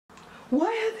Why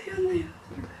are they on the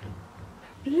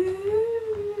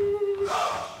blue?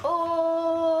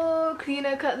 Oh,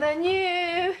 cleaner cut than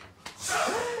you.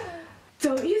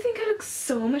 Don't you think I look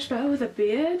so much better with a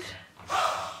beard?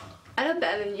 I look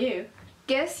better than you.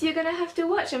 Guess you're gonna have to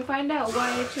watch and find out why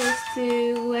I chose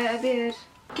to wear a beard.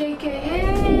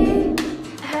 KKA,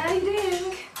 how you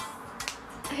doing?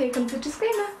 Here comes the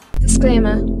disclaimer.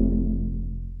 Disclaimer.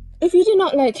 If you do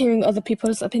not like hearing other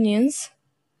people's opinions,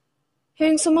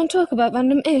 hearing someone talk about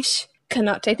random ish,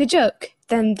 cannot take a joke,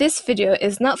 then this video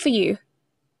is not for you.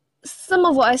 Some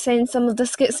of what I say in some of the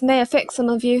skits may affect some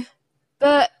of you,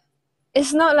 but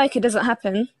it's not like it doesn't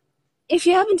happen. If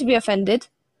you happen to be offended,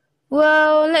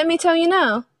 well, let me tell you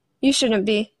now, you shouldn't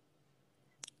be.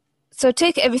 So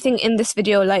take everything in this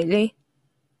video lightly.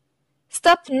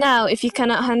 Stop now if you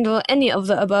cannot handle any of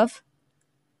the above.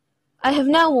 I have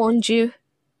now warned you.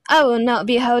 I will not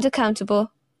be held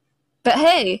accountable. But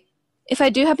hey, if I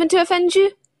do happen to offend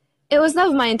you, it was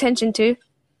never my intention to.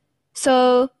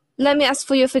 So let me ask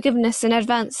for your forgiveness in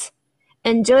advance.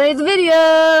 Enjoy the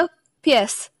video!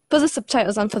 P.S. Put the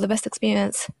subtitles on for the best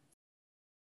experience.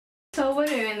 So we're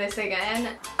doing this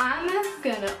again. I'm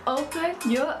gonna open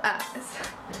your eyes.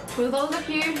 For those of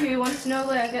you who want to know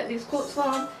where I get these quotes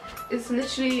from, it's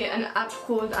literally an app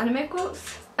called Anime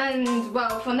Quotes. And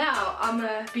well, for now, I'm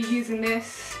gonna be using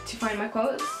this to find my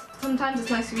quotes. Sometimes it's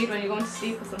nice to read when you're going to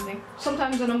sleep or something.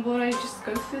 Sometimes when I'm bored, I just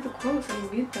go through the quotes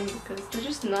and read them because they're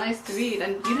just nice to read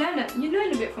and you learn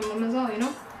a bit from them as well, you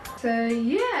know? So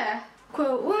yeah,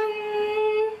 quote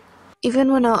 1.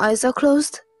 Even when our eyes are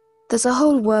closed, there's a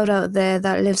whole world out there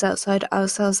that lives outside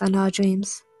ourselves and our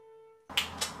dreams.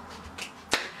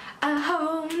 A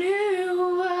whole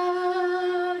new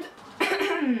world.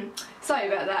 Sorry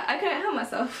about that, I couldn't help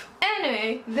myself.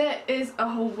 Anyway, there is a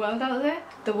whole world out there.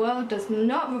 The world does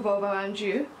not revolve around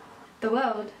you. The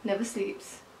world never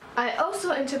sleeps. I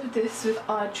also interpret this with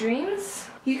our dreams.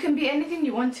 You can be anything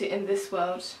you want to in this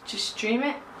world. Just dream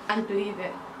it and believe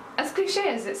it. As cliche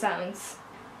as it sounds.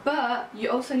 But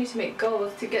you also need to make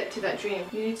goals to get to that dream.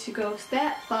 You need to go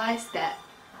step by step.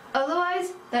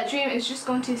 Otherwise, that dream is just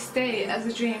going to stay as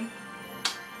a dream.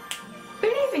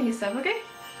 Believe in yourself, okay?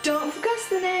 Don't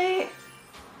procrastinate.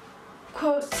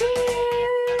 Quote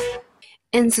 2.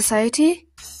 In society,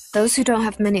 those who don't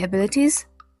have many abilities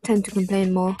tend to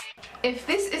complain more. If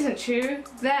this isn't true,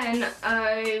 then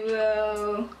I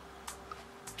will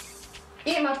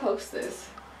eat my posters.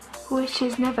 Which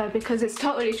is never, because it's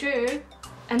totally true.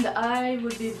 And I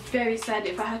would be very sad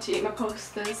if I had to eat my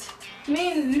posters. I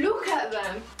mean, look at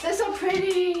them. They're so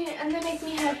pretty and they make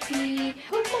me happy.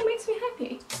 What makes me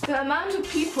happy? The amount of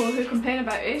people who complain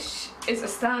about ish is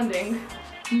astounding.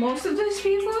 Most of those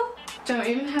people don't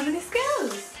even have any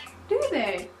skills, do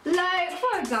they? Like,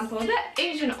 for example, that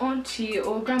Asian auntie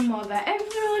or grandma that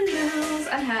everyone knows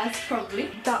and has probably,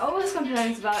 that always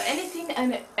complains about anything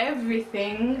and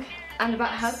everything and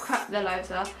about how crap their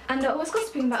lives are, and they're always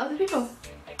gossiping about other people.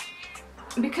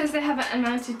 Because they haven't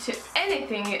amounted to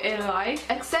anything in life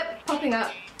except popping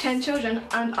up 10 children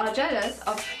and are jealous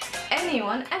of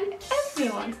anyone and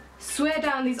everyone. Swear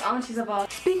down these aunties of ours.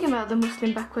 Speaking about the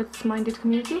Muslim backwards-minded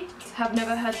community, have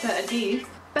never heard the Hadith.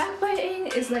 Backbiting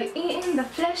is like eating the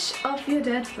flesh of your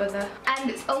dead brother. And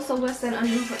it's also worse than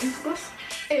unlawful intercourse.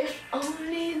 If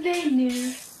only they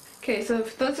knew. Okay, so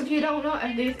for those of you who don't know,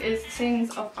 Hadith is sayings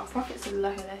of our Prophet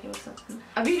ﷺ.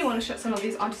 I really want to shut some of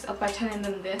these aunties up by telling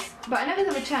them this, but I never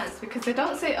have a chance because they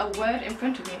don't say a word in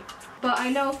front of me. But I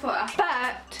know for a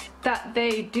fact that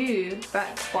they do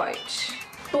backbite.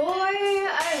 Boy,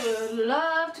 I would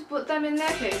love to put them in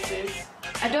their places.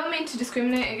 I don't mean to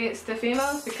discriminate against the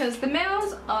females because the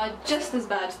males are just as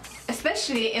bad.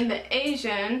 Especially in the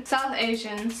Asian, South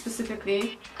Asian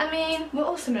specifically. I mean, we're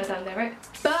all similar down there, right?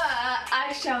 But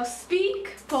I shall speak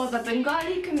for the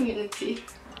Bengali community.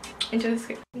 Enjoy the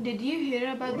script. Did you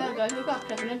hear about that girl who got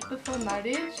pregnant before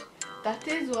marriage? That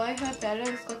is why her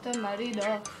parents got her married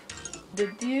off.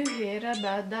 Did you hear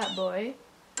about that boy?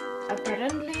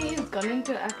 Apparently he's gone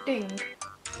into acting.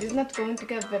 He's not going to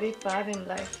get very far in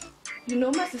life. You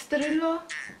know my sister-in-law?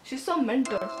 She's so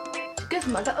mental. She gets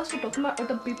mad at us for talking about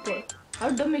other people. How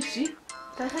dumb is she?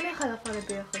 Ta khali khala fare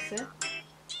biya khose.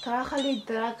 Ta khali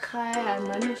drug khaye and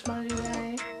manush mari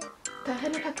gaye. Ta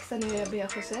khali Pakistani biya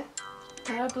khose.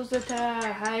 Ta buzo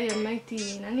ta high and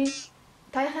mighty nani.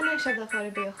 Ta khali shada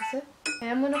fare biya khose.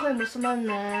 Amon khoy Musliman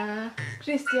na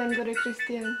Christian gore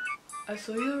Christian. I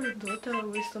saw your daughter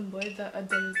with some boy the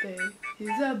other day.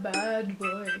 He's a bad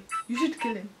boy. You should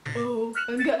kill him. Oh,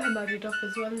 and get her married off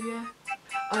as well, yeah.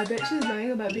 I bet she's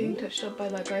lying about being touched up by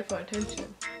that guy for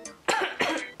attention.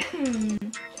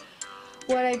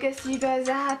 Well, I guess you guys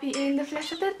are happy in the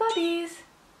flesh of their bodies.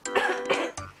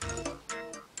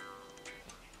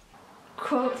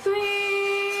 Quote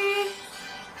 3.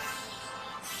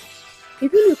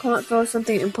 People who can't throw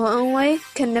something important away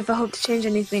can never hope to change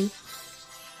anything.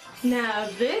 Now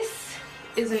this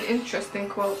is an interesting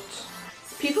quote.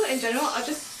 People in general are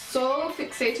just so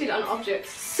fixated on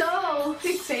objects, so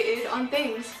fixated on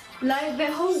things. Like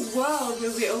their whole world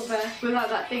will be over without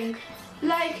that thing.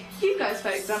 Like you guys, for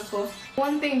example.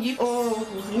 One thing you, or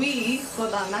we for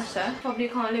that matter, probably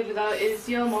can't live without is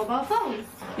your mobile phone.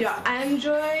 Your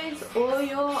Androids or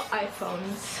your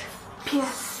iPhones.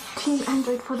 P.S. Team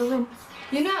Android for the win.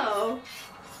 You know,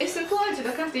 it's important to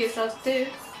look after yourselves too.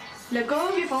 Let go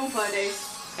of your phone for a day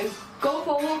and go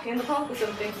for a walk in the park or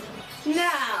something.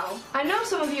 Now, I know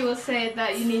some of you will say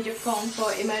that you need your phone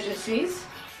for emergencies.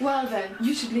 Well then,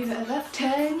 you should leave it at that.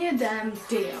 Turn your damn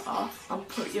day off and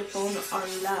put your phone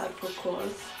on loud for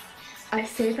calls. I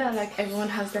say that like everyone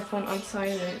has their phone on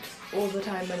silent all the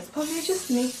time, and it's probably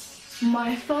just me.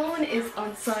 My phone is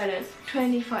on silent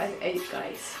 25/8,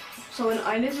 guys. So when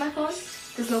I lose my phone,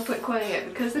 there's no point calling it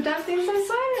because the damn thing's on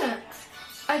silent.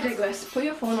 I digress. Put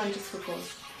your phone on just for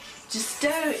calls. Just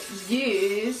don't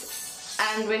use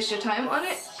and waste your time on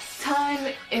it.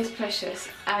 Time is precious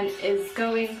and is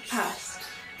going past.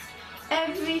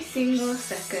 Every single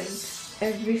second.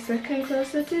 Every second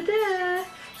closer to death.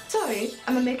 Sorry,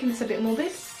 am I making this a bit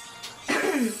morbid?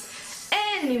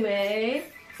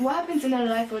 Anyway, what happens in a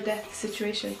life or death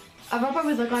situation? A robber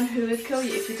with a gun who would kill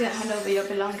you if you didn't hand over your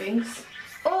belongings.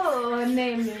 Or,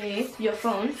 namely, your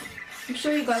phone. I'm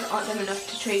sure you guys aren't dumb enough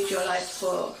to trade your life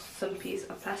for some piece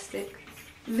of plastic.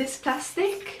 This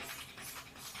plastic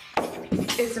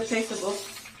is replaceable.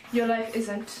 Your life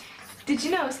isn't. Did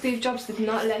you know Steve Jobs did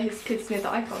not let his kids near the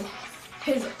iPhone?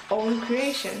 His own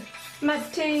creation. Mad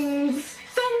things.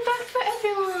 Fun fact for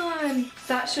everyone.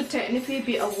 That should technically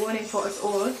be a warning for us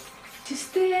all to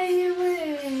stay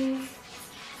away.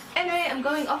 Anyway, I'm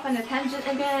going off on a tangent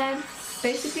again.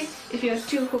 Basically, if you're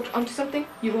too hooked onto something,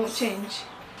 you won't change.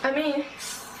 I mean,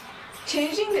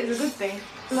 changing is a good thing.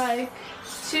 Like,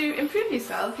 to improve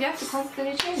yourself, you have to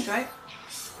constantly change, right?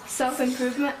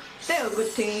 Self-improvement, they're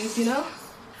good things, you know?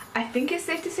 I think it's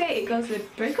safe to say it goes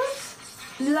with breakups.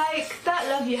 Like, that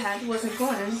love you had was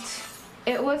important.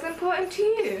 It was important to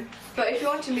you. But if you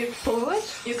want to move forward,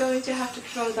 you're going to have to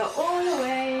throw that all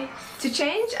away to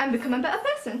change and become a better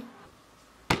person.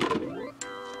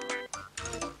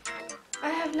 I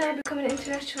have now become an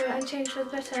intellectual and changed for the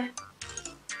better.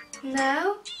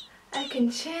 Now, I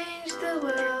can change the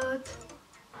world.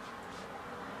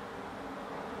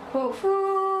 Quote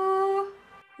 4.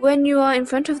 When you are in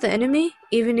front of the enemy,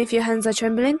 even if your hands are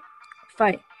trembling,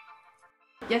 fight.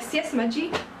 Yes, yes,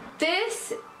 Maggie.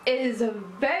 This is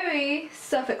very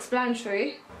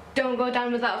self-explanatory. Don't go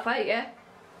down without a fight, yeah?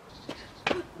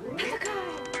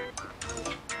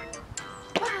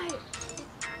 Fight!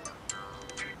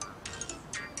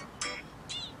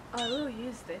 I will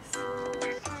use this.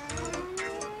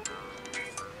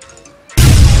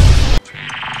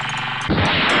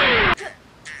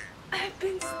 I've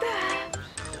been stabbed.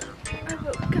 I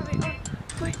will carry on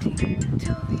fighting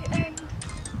till the end.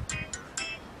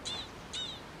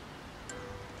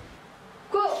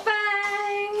 Quote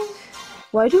bang!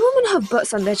 Why do women have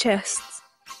butts on their chests?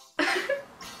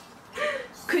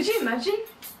 Could you imagine?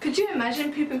 Could you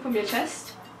imagine pooping from your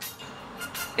chest?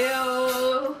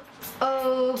 Ew.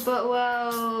 Oh, but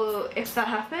well, if that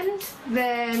happened,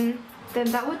 then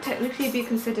that would technically be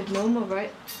considered normal,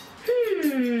 right?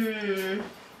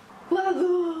 What are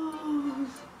those?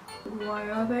 Why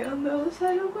are they on the other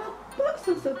side of where butts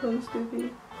are supposed to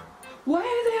be? Why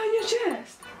are they on your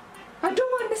chest? I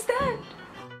don't understand.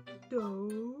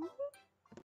 No.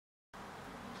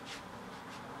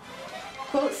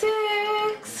 Quote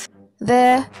 6.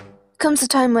 There comes a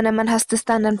time when a man has to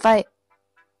stand and fight.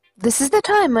 This is the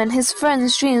time when his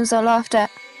friends' dreams are laughed at.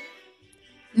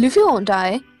 Luffy won't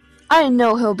die. I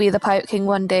know he'll be the Pirate King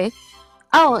one day.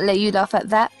 I won't let you laugh at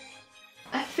that.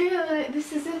 I feel like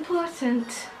this is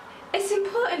important. It's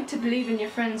important to believe in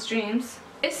your friends' dreams.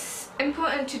 It's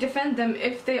important to defend them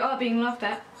if they are being laughed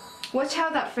at. Watch how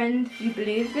that friend you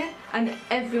believed in and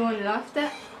everyone laughed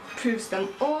at proves them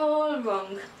all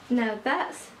wrong. Now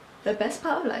that's the best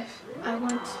part of life. I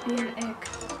want to be an egg.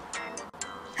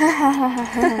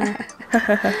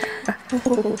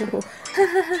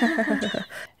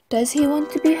 Does he want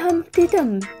to be Humpty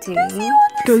Dumpty? Does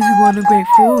he want a great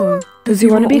fall? Does he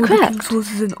want to be all the cracked? king's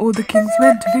horses and all the king's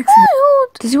men to fix him?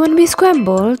 Does he want to be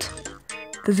scrambled?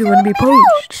 Does he want to be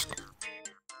poached?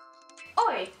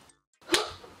 Oi!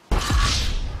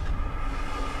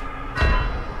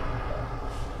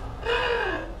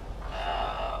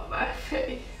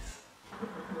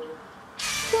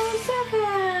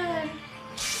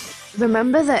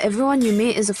 Remember that everyone you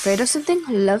meet is afraid of something,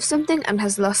 loves something, and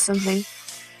has lost something.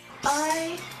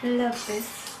 I love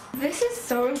this. This is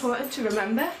so important to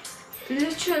remember.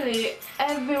 Literally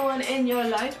everyone in your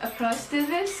life applies to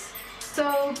this.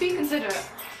 So be considerate.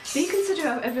 Be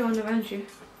considerate of everyone around you.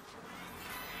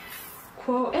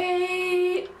 Quote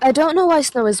 8. I don't know why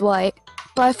snow is white,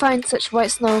 but I find such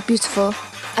white snow beautiful,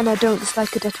 and I don't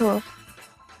dislike it at all.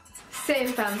 Same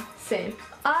fam, same.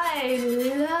 I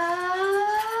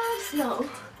love snow.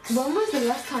 When was the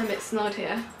last time it snowed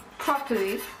here?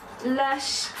 Properly?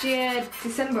 Last year,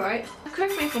 December, right?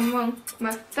 Correct me if I'm wrong,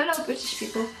 my fellow British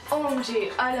people.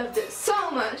 OMG, I loved it so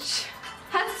much.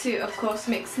 Had to, of course,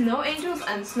 make snow angels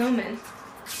and snowmen.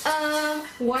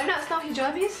 Why not snow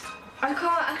hijabis? I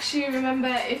can't actually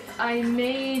remember if I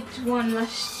made one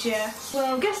last year.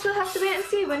 Well, guess we'll have to wait and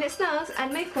see when it snows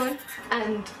and make one.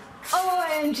 And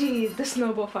OMG, the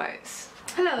snowball fights.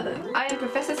 Hello there, I am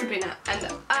Professor Sabrina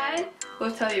and I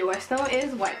will tell you why snow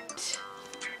is white.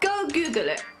 Go Google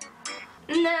it.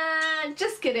 Nah,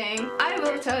 just kidding. I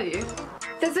will tell you.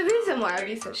 There's a reason why I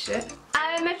researched it.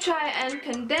 I'm gonna try and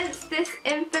condense this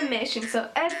information so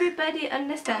everybody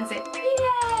understands it.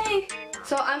 Yay!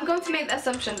 So I'm going to make the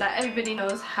assumption that everybody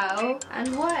knows how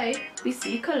and why we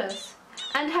see colours.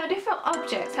 And how different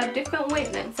objects have different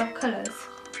wavelengths of colours.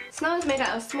 Snow is made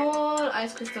out of small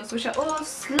ice crystals which are all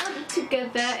slumped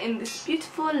together in this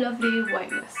beautiful, lovely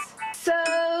whiteness. So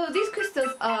these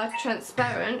crystals are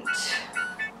transparent.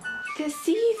 They're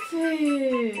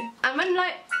see-through. And when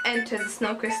light enters a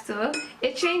snow crystal,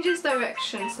 it changes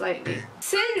direction slightly.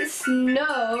 Since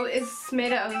snow is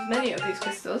made out of many of these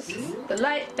crystals, the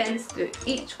light bends through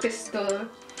each crystal.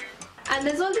 And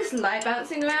there's all this light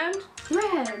bouncing around.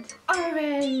 Red,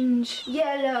 orange,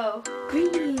 yellow,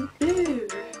 green, blue,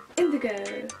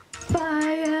 indigo,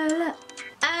 violet,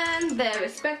 and their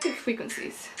respective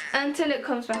frequencies. Until it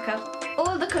comes back up.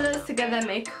 All the colours together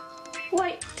make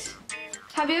white.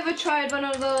 Have you ever tried one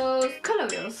of those colour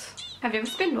wheels? Have you ever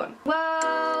spinned one?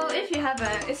 Well, if you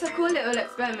haven't, it's a cool little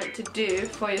experiment to do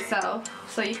for yourself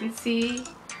so you can see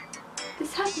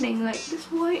this happening, like this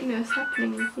whiteness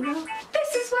happening, you know?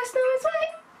 This is why snow is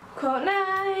white! Quote 9.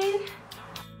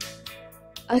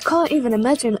 I can't even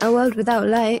imagine a world without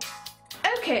light.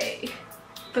 Okay,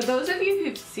 for those of you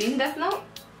who've seen Death Note,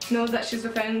 know that she's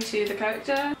referring to the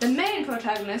character, the main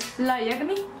protagonist, Light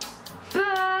Yagami.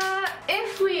 But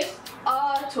if we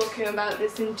are talking about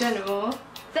this in general,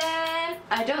 then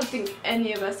I don't think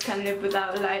any of us can live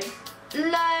without light.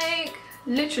 Like,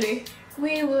 literally.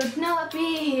 We would not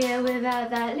be here without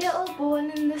that little ball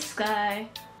in the sky.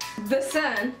 The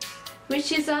sun,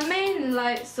 which is our main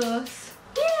light source.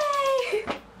 Yay!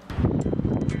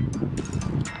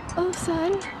 Oh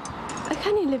sun, I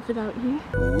can't live without you.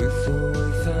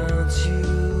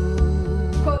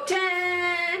 Quote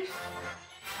 10.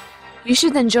 You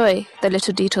should enjoy the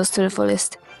little details to the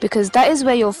fullest, because that is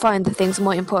where you'll find the things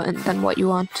more important than what you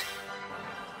want.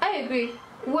 I agree.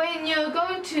 When you're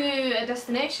going to a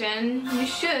destination, you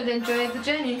should enjoy the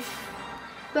journey.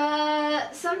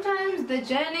 But sometimes the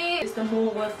journey is the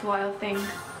more worthwhile thing.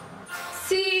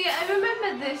 See, I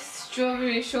remember this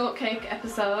strawberry shortcake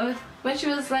episode when she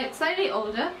was like slightly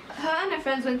older. Her and her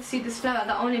friends went to see this flower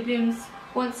that only blooms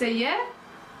once a year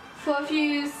for a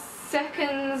few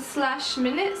seconds /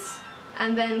 minutes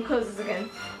and then closes again,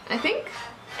 I think.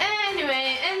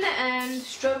 Anyway, in the end,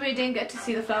 Strawberry didn't get to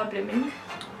see the flower blooming.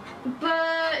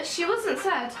 But she wasn't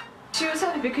sad. She was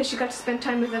happy because she got to spend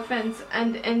time with her friends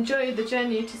and enjoy the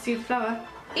journey to see the flower.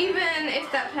 Even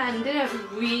if that plan didn't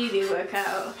really work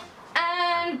out.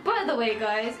 And by the way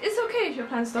guys, it's okay if your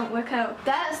plans don't work out.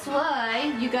 That's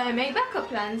why you gotta make backup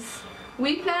plans.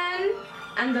 We plan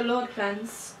and the Lord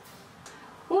plans.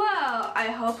 Well, I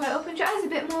hope I opened your eyes a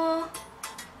bit more.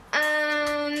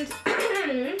 And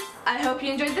I hope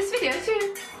you enjoyed this video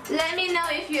too. Let me know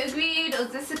if you agreed or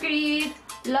disagreed,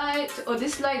 liked or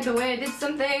disliked the way I did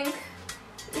something.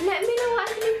 Let me know what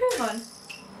I can improve on.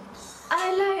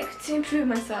 I like to improve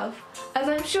myself, as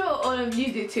I'm sure all of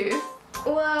you do too.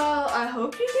 Well, I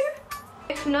hope you do.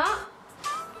 If not,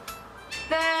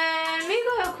 then we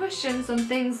got questions on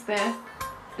things there.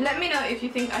 Let me know if you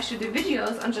think I should do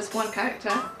videos on just one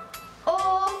character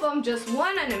or from just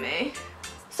one anime.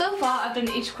 So far I've done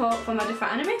each quote from a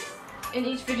different anime. In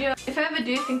each video, if I ever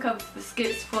do think of the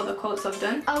skits for the quotes I've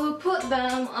done, I will put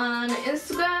them on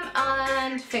Instagram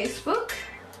and Facebook.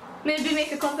 Maybe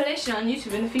make a compilation on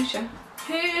YouTube in the future.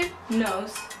 Who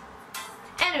knows?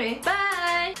 Anyway,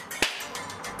 bye!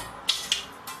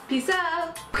 Peace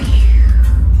out!